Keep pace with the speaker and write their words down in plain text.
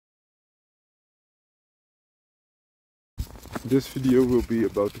This video will be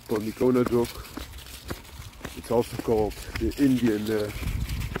about the Pandikona dog. It's also called the Indian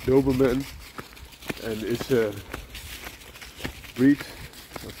Doberman, and it's a breed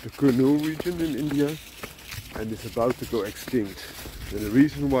of the Kurnool region in India, and it's about to go extinct. And the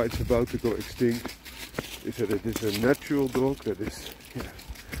reason why it's about to go extinct is that it is a natural dog that is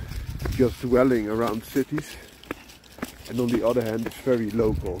just dwelling around cities, and on the other hand it's very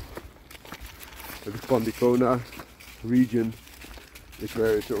local. The Pandikona region is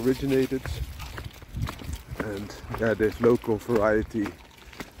where it originated, and this local variety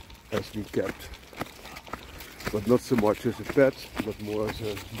has been kept, but not so much as a pet, but more as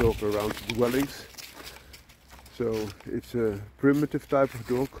a dog around dwellings. So it's a primitive type of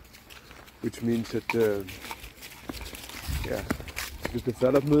dog, which means that the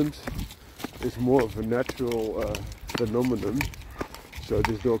development is more of a natural phenomenon. So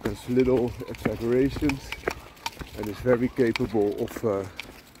this dog has little exaggerations and is very capable of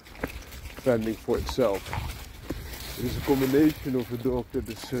fending for itself. It is a combination of a dog that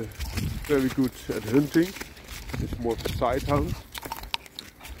is very good at hunting, it's more of a sighthound,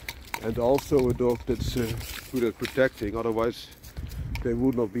 and also a dog that's good at protecting, otherwise they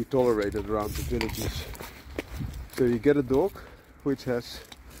would not be tolerated around the villages. So you get a dog which has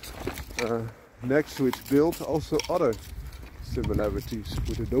next to its build also other similarities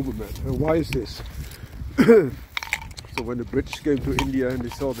with the Doberman. And why is this? So when the British came to India and they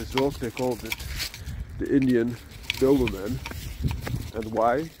saw this dog, they called it the Indian Doberman. And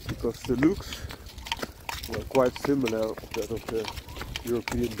why? Because the looks were quite similar to that of the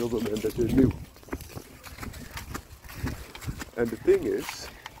European Doberman that they knew. And the thing is,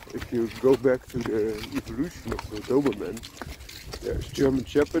 if you go back to the evolution of the Doberman, there's German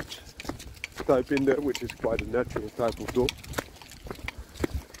Shepherd type in there, which is quite a natural type of dog.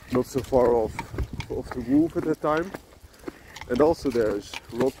 Not so far off the wolf at that time. And also there's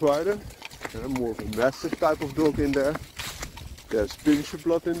Rottweiler, more of a massive type of dog in there. There's Pinscher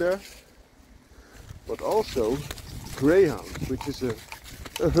blood in there. But also greyhound, which is a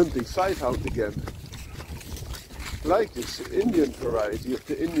hunting sighthound again. Like this Indian variety of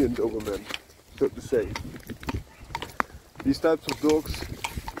the Indian Doberman, so to say. These types of dogs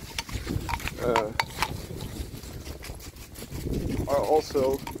are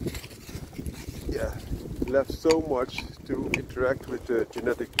also left so much to interact with the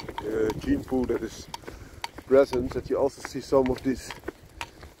genetic gene pool that is present, that you also see some of these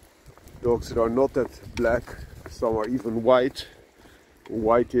dogs that are not that black, some are even white,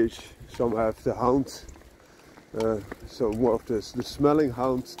 whitish, some have the hound, so more of the smelling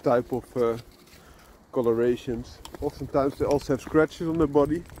hound type of colorations. Oftentimes they also have scratches on their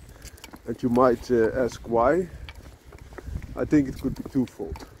body, and you might ask why. I think it could be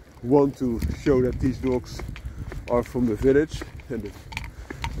twofold. One, to show that these dogs are from the village, and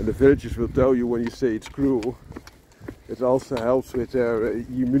the villagers will tell you when you say it's cruel. It also helps with their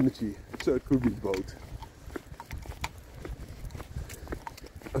immunity, so it could be both.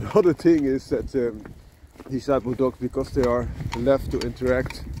 Another thing is that these type of dogs, because they are left to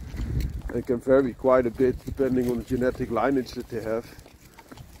interact and can vary quite a bit depending on the genetic lineage that they have,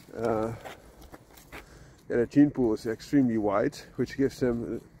 the gene pool is extremely wide, which gives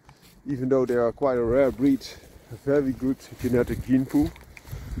them, even though they are quite a rare breed, a very good genetic gene pool.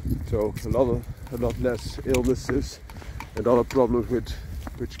 So a lot less illnesses and other problems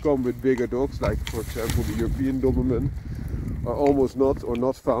which come with bigger dogs, like for example the European Doberman, are almost not or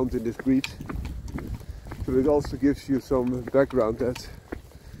not found in this breed. So it also gives you some background that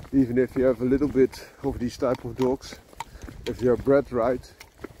even if you have a little bit of these type of dogs, if they are bred right,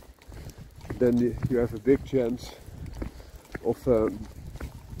 then you have a big chance of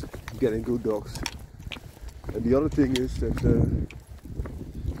getting good dogs. And the other thing is that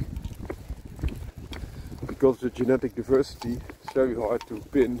because of the genetic diversity, it's very hard to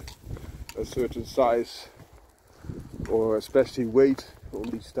pin a certain size or especially weight on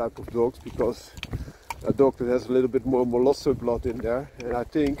these type of dogs, because a dog that has a little bit more Molosser blood in there, and I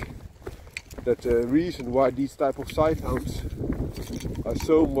think that the reason why these type of sighthounds are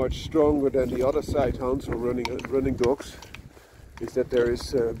so much stronger than the other sighthounds or running dogs is that there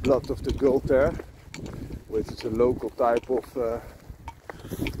is blood of the Gull there, which is a local type of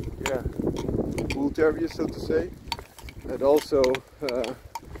bull terrier, so to say, and also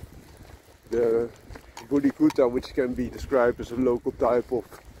the Bully Kuta, which can be described as a local type of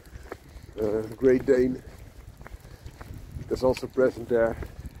Great Dane, that's also present there,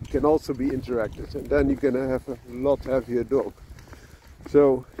 can also be interacted, and then you're gonna have a lot heavier dog.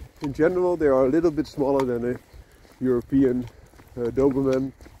 So in general they are a little bit smaller than a European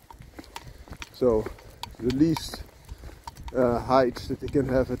Doberman. So the least height that they can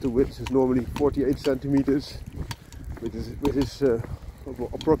have. At the width is normally 48 centimeters, which is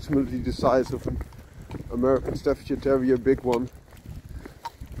approximately the size of an American Staffordshire Terrier, big one.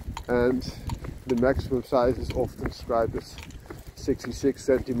 And the maximum size is often described as 66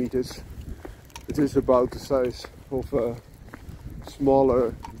 centimeters. It is about the size of a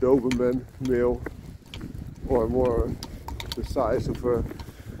smaller Doberman male, or more the size of a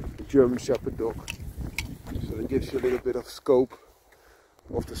German Shepherd dog. So that gives you a little bit of scope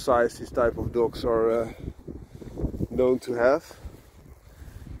of the size these type of dogs are known to have.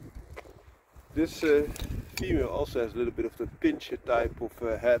 This female also has a little bit of the pinscher type of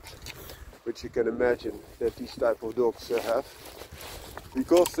head, which you can imagine that these type of dogs have,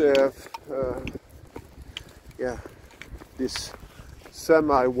 because they have this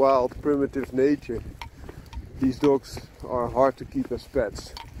semi-wild primitive nature. These dogs are hard to keep as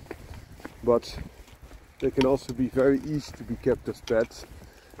pets, but they can also be very easy to be kept as pets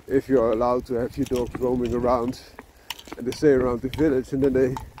if you are allowed to have your dogs roaming around, and they stay around the village, and then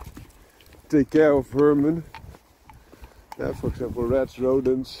they take care of vermin, for example rats,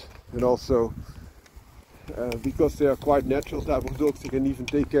 rodents, and also because they are quite natural type of dogs, they can even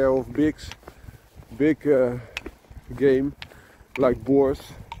take care of big game like boars.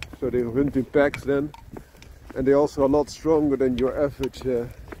 So they hunt in packs then, and they're also a lot stronger than your average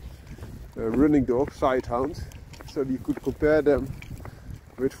running dog, sighthound. So you could compare them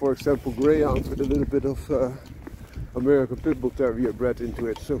with, for example, greyhounds with a little bit of American Pit Bull Terrier bred into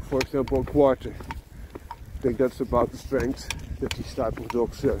it. So for example, a quarter. I think that's about the strength that these type of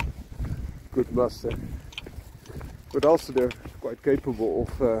dogs could muster. But also they're quite capable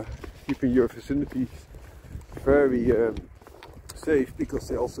of keeping your vicinity very safe, because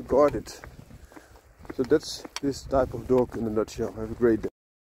they also guard it. So that's this type of dog in a nutshell. Have a great day.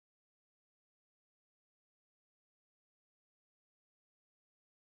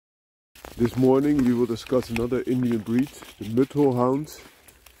 This morning we will discuss another Indian breed, the Mudhol Hound,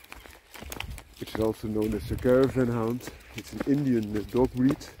 which is also known as the Caravan Hound. It's an Indian dog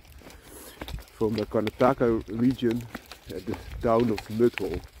breed from the Karnataka region at the town of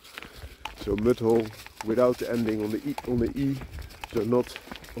Mudhol. So Mudhol without the ending on the E, so not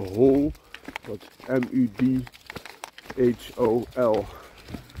a hole, but M-U-D-H-O-L.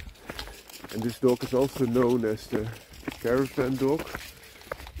 And this dog is also known as the caravan dog,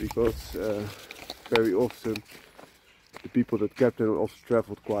 because very often the people that kept them also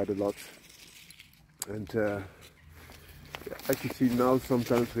traveled quite a lot. And as you see now,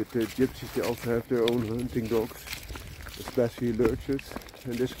 sometimes with the gypsies they also have their own hunting dogs, especially lurchers,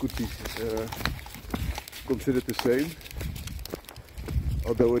 and this could be considered the same,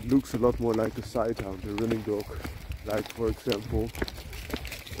 although it looks a lot more like a sighthound, a running dog, like for example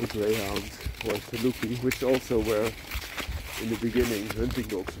a greyhound or a saluki, which also were in the beginning hunting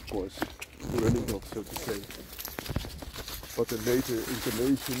dogs, of course, running dogs, so to say. But in later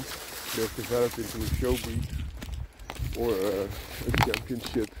incarnations they've developed into a show breed or a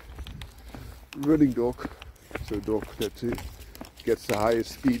championship running dog, so a dog that gets the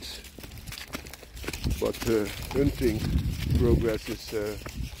highest speeds. But hunting progress is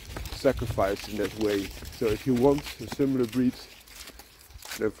sacrificed in that way. So if you want a similar breed,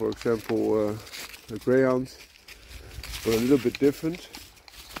 then for example a greyhound, but a little bit different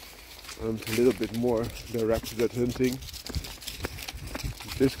and a little bit more directed at hunting,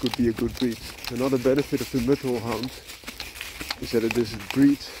 this could be a good breed. Another benefit of the Mudhol Hound is that it is a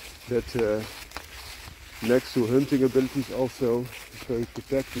breed that next to hunting abilities also is very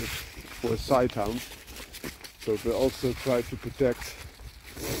protective for a sighthound. So they also try to protect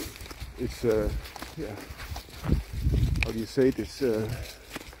its how do you say it,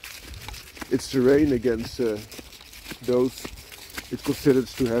 its terrain against those it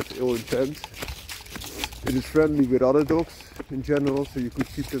considers to have ill intent. It is friendly with other dogs in general, so you could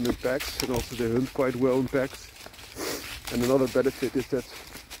keep them in packs, and also they hunt quite well in packs. And another benefit is that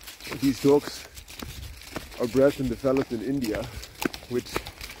these dogs are bred and developed in India, which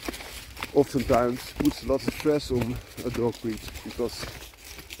oftentimes puts a lot of stress on a dog breed because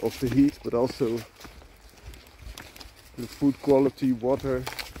of the heat, but also the food quality, water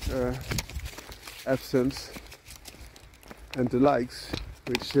absence and the likes,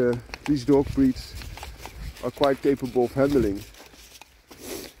 which these dog breeds are quite capable of handling.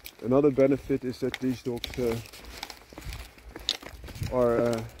 Another benefit is that these dogs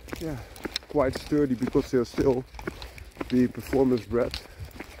are quite sturdy, because they are still being performance bred,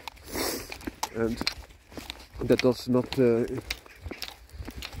 and that does not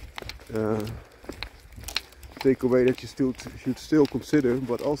take away that you should still consider,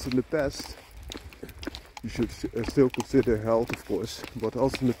 but also in the past you should still consider health, of course. But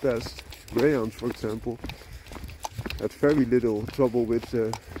also in the past, greyhounds, for example, had very little trouble with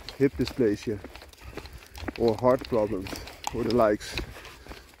hip dysplasia or heart problems or the likes.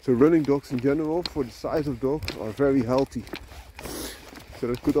 So running dogs in general, for the size of dog, are very healthy. So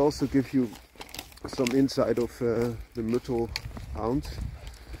that could also give you some insight of the muttle hound.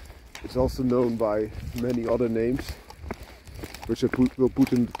 It's also known by many other names, which I will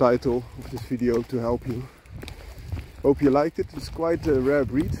put in the title of this video to help you. Hope you liked it. It's quite a rare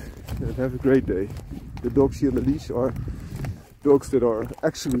breed, and have a great day. The dogs here on the leash are dogs that are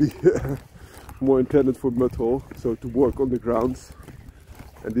actually more intended for muttle, so to work on the ground.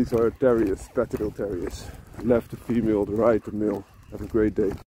 And these are terriers, Patterdale terriers. Left the female, the right the male. Have a great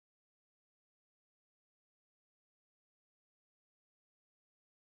day.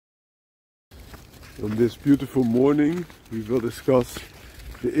 On this beautiful morning, we will discuss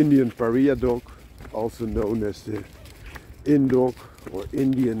the Indian Pariah dog, also known as the In dog or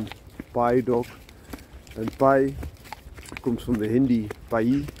Indian Pai dog. And Pai comes from the Hindi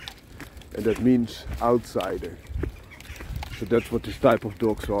Pai, and that means outsider. So that's what this type of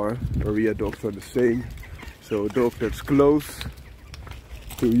dogs are. Pariah dogs are the same. So a dog that's close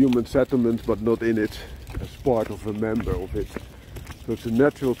to human settlement but not in it, as part of a member of it. So it's a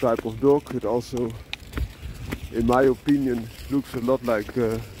natural type of dog. It also, in my opinion, looks a lot like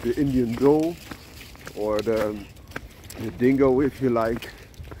the Indian dhole or the dingo, if you like.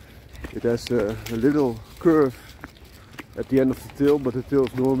 It has a little curve at the end of the tail, but the tail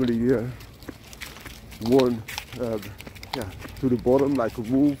is normally worn to the bottom like a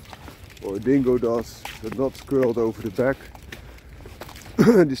wolf or a dingo does, but not curled over the back.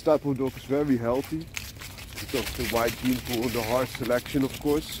 This type of dog is very healthy because of the wide gene pool and the harsh selection, of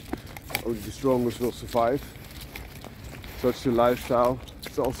course. Only the strongest will survive such a lifestyle.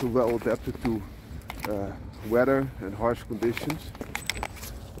 It's also well adapted to weather and harsh conditions.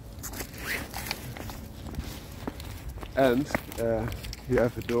 And you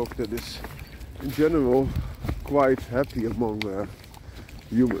have a dog that is in general quite happy among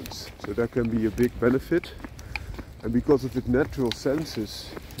humans, so that can be a big benefit. And because of its natural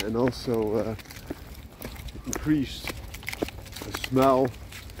senses and also increased smell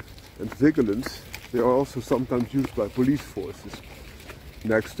and vigilance, they are also sometimes used by police forces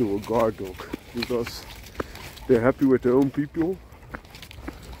next to a guard dog, because they're happy with their own people.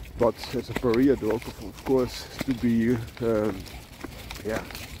 But as a pariah dog, of course, to be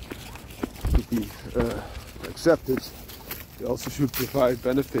accepted, they also should provide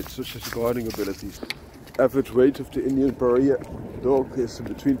benefits such as guarding abilities. Average weight of the Indian Pariah dog is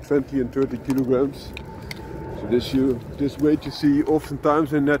between 20 and 30 kilograms. So this weight you see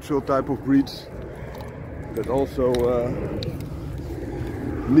oftentimes in natural type of breeds that also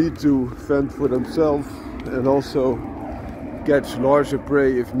need to fend for themselves and also catch larger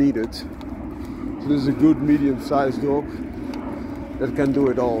prey if needed. So this is a good medium-sized dog that can do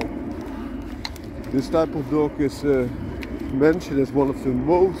it all. This type of dog is mentioned as one of the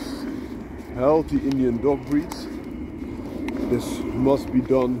most healthy Indian dog breeds. This must be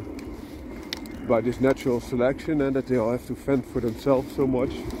done by this natural selection, and that they all have to fend for themselves so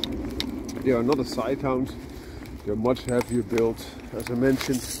much. They are not a sighthound. They're much heavier built, as I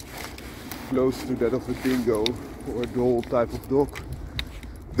mentioned, close to that of a dingo or a dhole type of dog.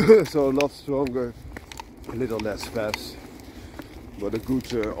 So a lot stronger, a little less fast, but a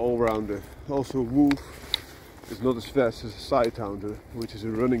good all-rounder. Also wolf is not as fast as a sighthound, which is a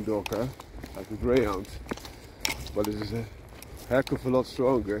running dog, like a greyhound, but it is a heck of a lot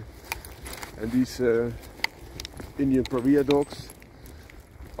stronger. And these Indian Pariah dogs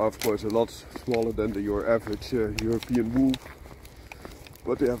are of course a lot smaller than your average European wolf,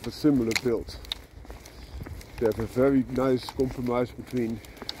 but they have a similar build. They have a very nice compromise between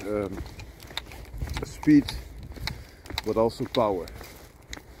speed but also power.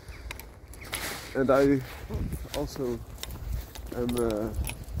 And I also am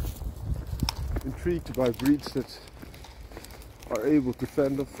intrigued by breeds that are able to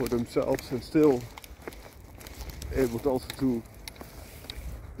fend up for themselves and still able to also to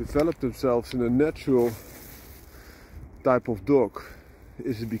develop themselves in a natural type of dog.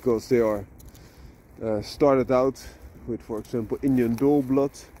 Is it because they are started out with, for example, Indian dhole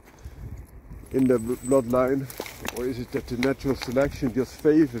blood in their bloodline, or is it that the natural selection just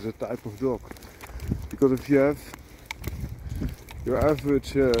favors a type of dog? Because if you have your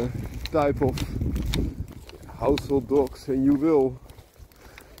average type of household dogs and you will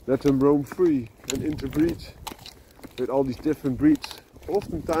let them roam free and interbreed with all these different breeds,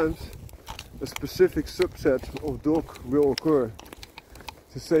 oftentimes a specific subset of dog will occur.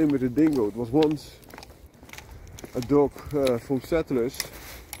 It's the same with the dingo. It was once a dog from settlers,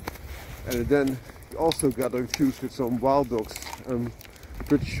 and then also got infused with some wild dogs. I'm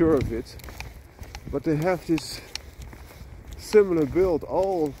pretty sure of it. But they have this similar build.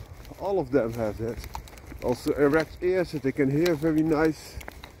 All of them have that. Also erect ears that they can hear very nice.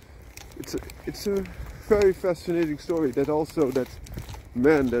 It's a very fascinating story. That also that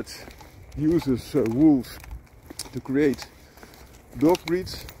man that uses wolves to create dog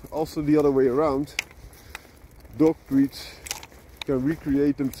breeds, also the other way around. Dog breeds can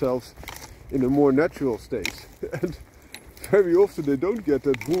recreate themselves in a more natural state, and very often they don't get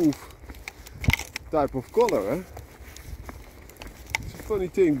that wolf type of color. Eh? It's a funny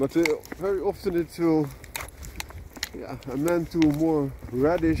thing, but very often it will amend to a more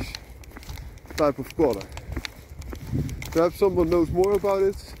reddish type of color. Perhaps someone knows more about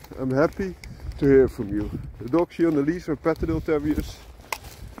it. I'm happy to hear from you. The dogs here on the leash are Patterdale Terriers,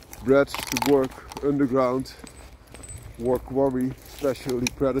 bred to work underground, worry, especially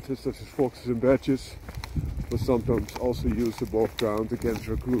predators such as foxes and badgers, but sometimes also used above ground against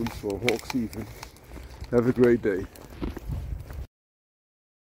raccoons or hawks even. Have a great day.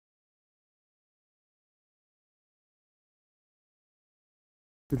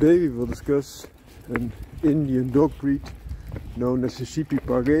 Today we will discuss an Indian dog breed known as the Sheepy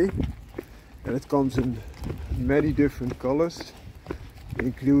Pare, and it comes in many different colors,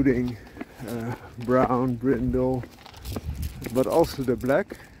 including brown, brindle, but also the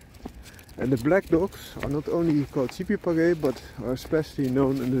black. And the black dogs are not only called Sheepy Pare, but are especially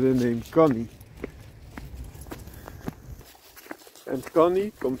known under the name Canny. And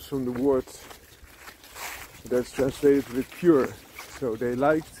Canny comes from the word that's translated with pure. So they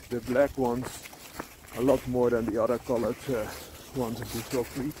liked the black ones a lot more than the other colored ones of this dog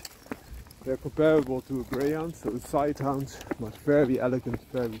breed. They're comparable to a greyhound, so sighthounds, but very elegant,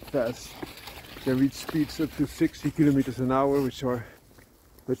 very fast. They reach speeds up to 60 kilometers an hour, which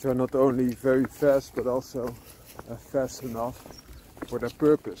are not only very fast, but also fast enough for their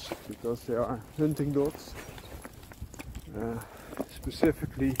purpose, because they are hunting dogs,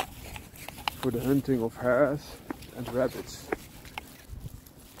 specifically for the hunting of hares and rabbits,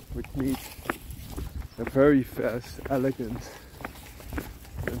 which need a very fast, elegant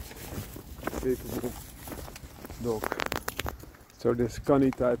and capable dog. So this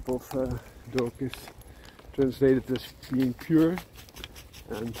Canny type of dog is translated as being pure,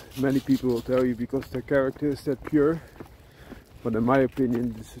 and many people will tell you because their character is that pure, but in my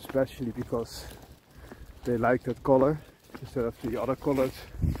opinion this is especially because they like that color instead of the other colored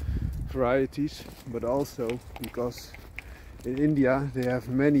varieties, but also because in India they have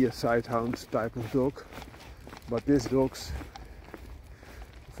many a sighthounds type of dog, but these dogs,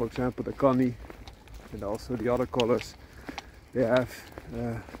 for example the Canny and also the other colors, they have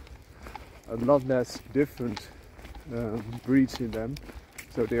a lot less different breeds in them,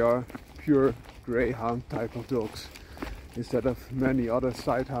 so they are pure greyhound type of dogs instead of many other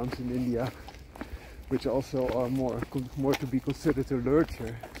sighthounds in India, which also are more to be considered a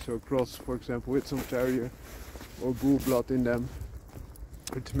lurcher, so cross, for example, with some terrier or bull blood in them,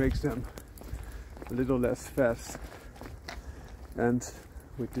 which makes them a little less fast. And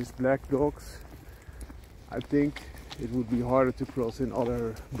with these black dogs, I think it would be harder to cross in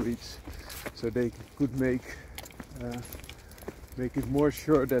other breeds, so they could make it more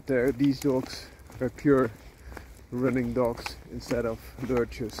sure that these dogs are pure running dogs instead of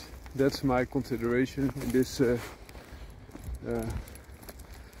lurchers. That's my consideration in this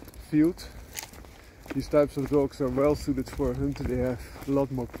field. These types of dogs are well suited for hunting. They have a lot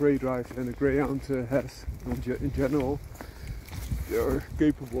more prey drive than a greyhound has in general. They are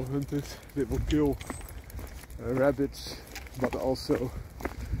capable hunters. They will kill rabbits, but also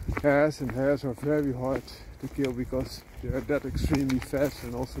hares, and hares are very hard to kill because they are that extremely fast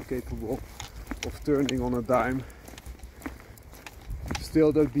and also capable of turning on a dime.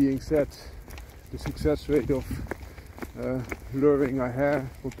 Still, that being said, the success rate of luring a hare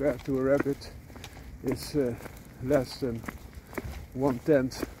compared to a rabbit is less than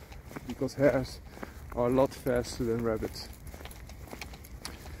 1/10, because hares are a lot faster than rabbits.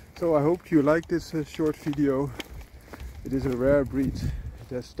 So I hope you like this short video. It is a rare breed. It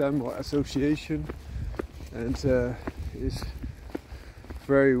has stem association and is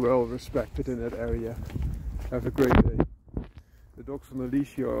very well respected in that area. Have a great day. The dogs on the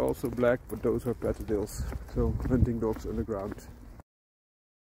leash here are also black, but those are Patterdales, so hunting dogs underground.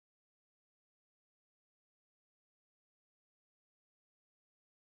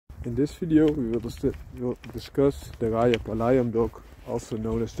 In this video we will discuss the Raya Palayam dog, also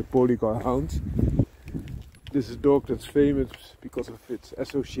known as the Polygar hound. This is a dog that's famous because of its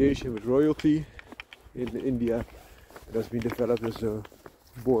association with royalty. in India. It has been developed as a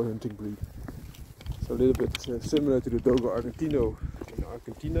boar hunting breed. So a little bit similar to the Dogo Argentino in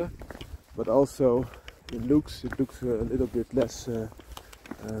Argentina, but also in looks it looks a little bit less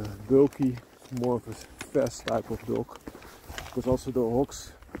bulky, more of a fast type of dog, because also the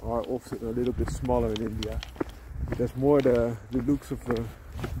hocks are often a little bit smaller in India. It has more the looks of a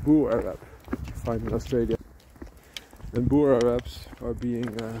Boer Arab you find in Australia. And Boer Arabs are being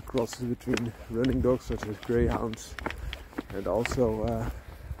crosses between running dogs such as greyhounds and also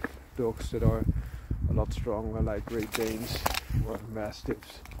dogs that are a lot stronger, like Great Danes or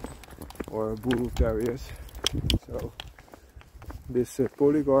Mastiffs or Bull Terriers. So this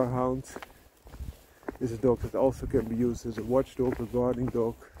Polygar hound is a dog that also can be used as a watchdog, a guarding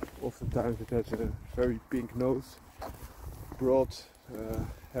dog. Oftentimes it has a very pink nose, broad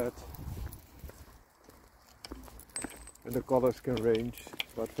head, and the colors can range,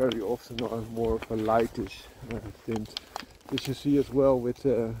 but very often are more of a lightish tint. This you see as well with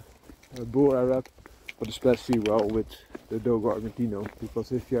a Boer Arab, but especially well with the Dogo Argentino,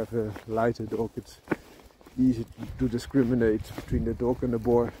 because if you have a lighter dog, it's easy to discriminate between the dog and the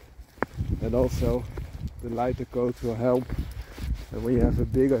boar, and also the lighter coat will help. And when you have a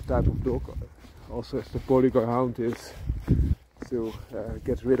bigger type of dog, also as the Polygar hound is, to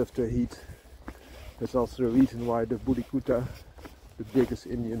get rid of the heat. That's also the reason why the Budikuta, the biggest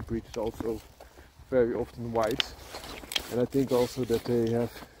Indian breed, is also very often white. And I think also that they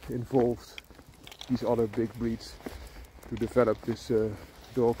have involved these other big breeds to develop this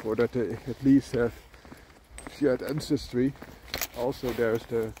dog, or that they at least have shared ancestry. Also there's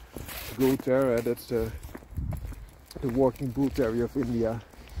the Bull Terrier, that's the working Bull Terrier of India,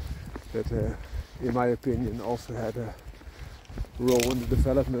 that in my opinion also had a role in the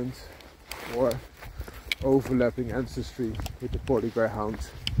development or overlapping ancestry with the Polygar hound.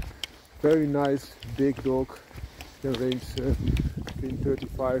 Very nice big dog, can range between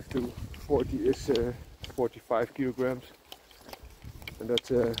 35 to 45 kilograms, and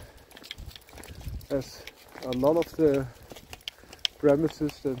that has a lot of the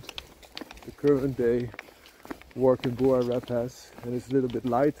premises that the current day working Boer Arab has, and it's a little bit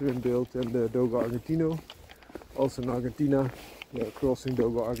lighter in build than the Dogo Argentino. Also in Argentina, they are crossing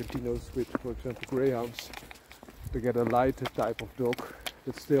Dogo Argentinos with, for example, greyhounds, to get a lighter type of dog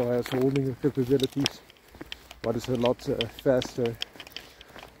that still has holding capabilities, but is a lot faster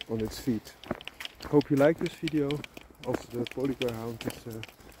on its feet. Hope you like this video. Also the Polygar hound is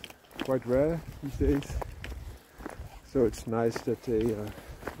quite rare these days, so it's nice that they are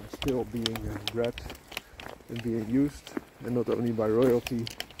still being bred and being used, and not only by royalty,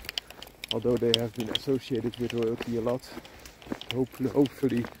 although they have been associated with royalty a lot.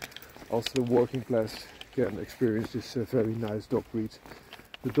 Hopefully also the working class can experience this very nice dog breed.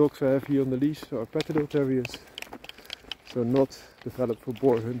 The dogs I have here on the leash are Patterdale Terriers, so not developed for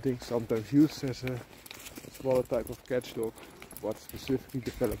boar hunting, sometimes used as a smaller type of catch dog, but specifically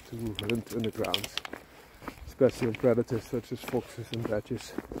developed to hunt underground, especially on predators such as foxes and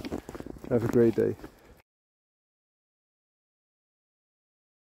badgers. Have a great day.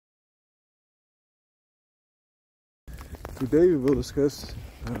 Today we will discuss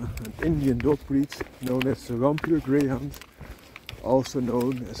an Indian dog breed known as the Rampur Greyhound, also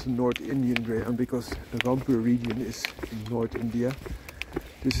known as the North Indian Greyhound, because the Rampur region is in North India.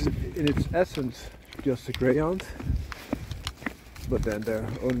 This is in its essence just a greyhound, but then their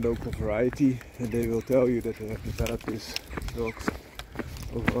own local variety, and they will tell you that they have developed these dogs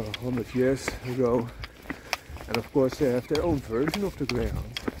over 100 years ago. And of course they have their own version of the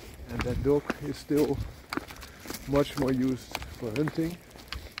greyhound, and that dog is still much more used for hunting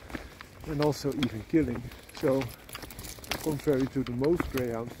and also even killing. So contrary to the most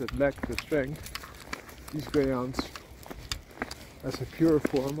greyhounds that lack the strength, these greyhounds as a pure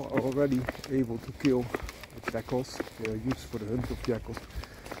form are already able to kill the jackals. They are used for the hunt of jackals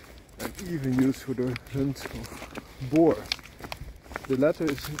and even used for the hunt of boar. The latter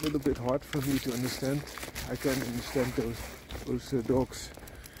is a little bit hard for me to understand. I can understand those dogs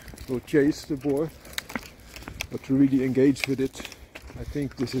will chase the boar, but to really engage with it, I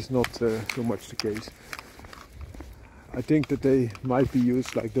think this is not so much the case. I think that they might be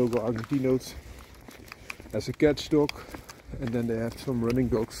used like Dogo Argentinos as a catch dog, and then they have some running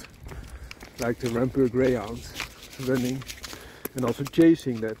dogs like the Rampur Greyhound running and also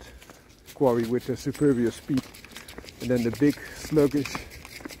chasing that quarry with a superior speed. And then the big sluggish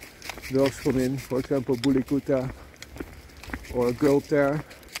dogs come in, for example Budikuta or a Gull Terrier,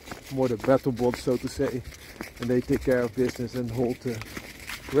 more the battle bots so to say, and they take care of business and hold the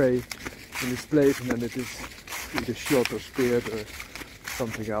prey in its place, and then it is either shot or speared or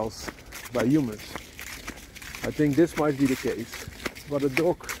something else by humans. I think this might be the case. But a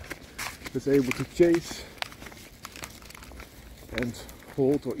dog that's able to chase and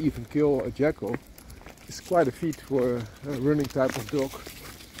hold or even kill a jackal is quite a feat for a running type of dog.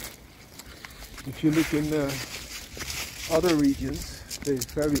 If you look in other regions, they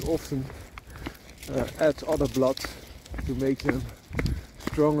very often add other blood to make them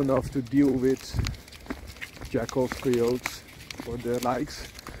strong enough to deal with jackals, coyotes or the likes,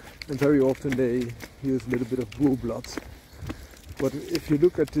 and very often they use a little bit of bull blood. But if you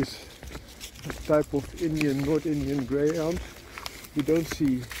look at this type of North Indian greyhound, you don't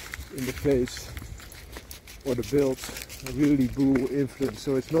see in the face or the build a really bull influence.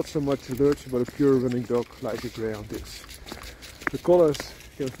 So it's not so much a lurcher but a pure running dog like a greyhound is. The colors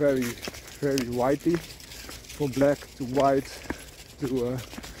can vary very widely, from black to white to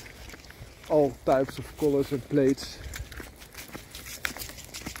all types of colors and plates.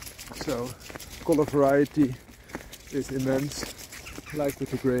 So color variety is immense, like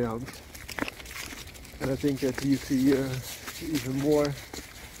with the greyhound. And I think that you see even more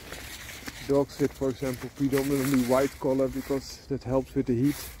dogs with, for example, predominantly white color because that helps with the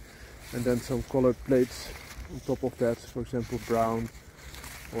heat, and then some colored plates on top of that, for example brown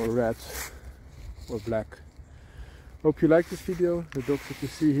or red or black. Hope you like this video. The dogs that you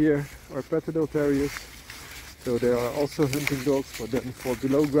see here are Patterdale Terriers, so they are also hunting dogs, but then for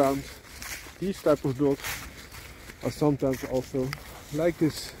below ground. These type of dogs are sometimes also, like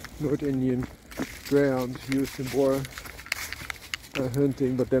this North Indian greyhound, used in boar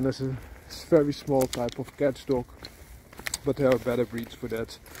hunting, but then as a very small type of catch dog. But there are better breeds for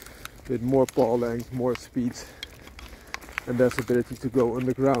that, with more paw length, more speed, and less ability to go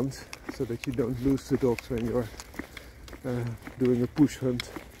underground, so that you don't lose the dogs when you're doing a push hunt.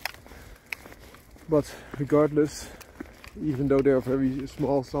 But regardless, even though they are very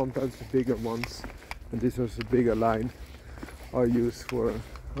small, sometimes the bigger ones, and this was a bigger line, are used for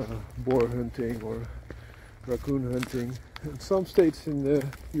boar hunting or raccoon hunting. In some states in the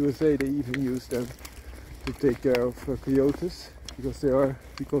USA they even use them to take care of coyotes,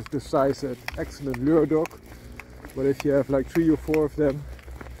 because the size an excellent lure dog. But if you have like 3 or 4 of them,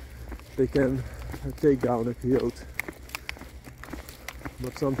 they can take down a coyote.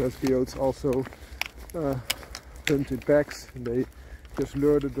 But sometimes coyotes also hunt in packs, and they just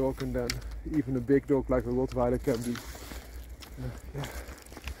lure the dog, and then even a big dog like a Rottweiler can be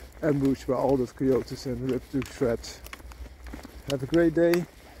ambushed by all those coyotes and ripped to shreds. Have a great day,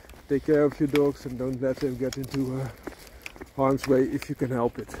 take care of your dogs and don't let them get into harm's way if you can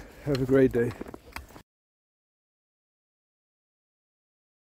help it. Have a great day.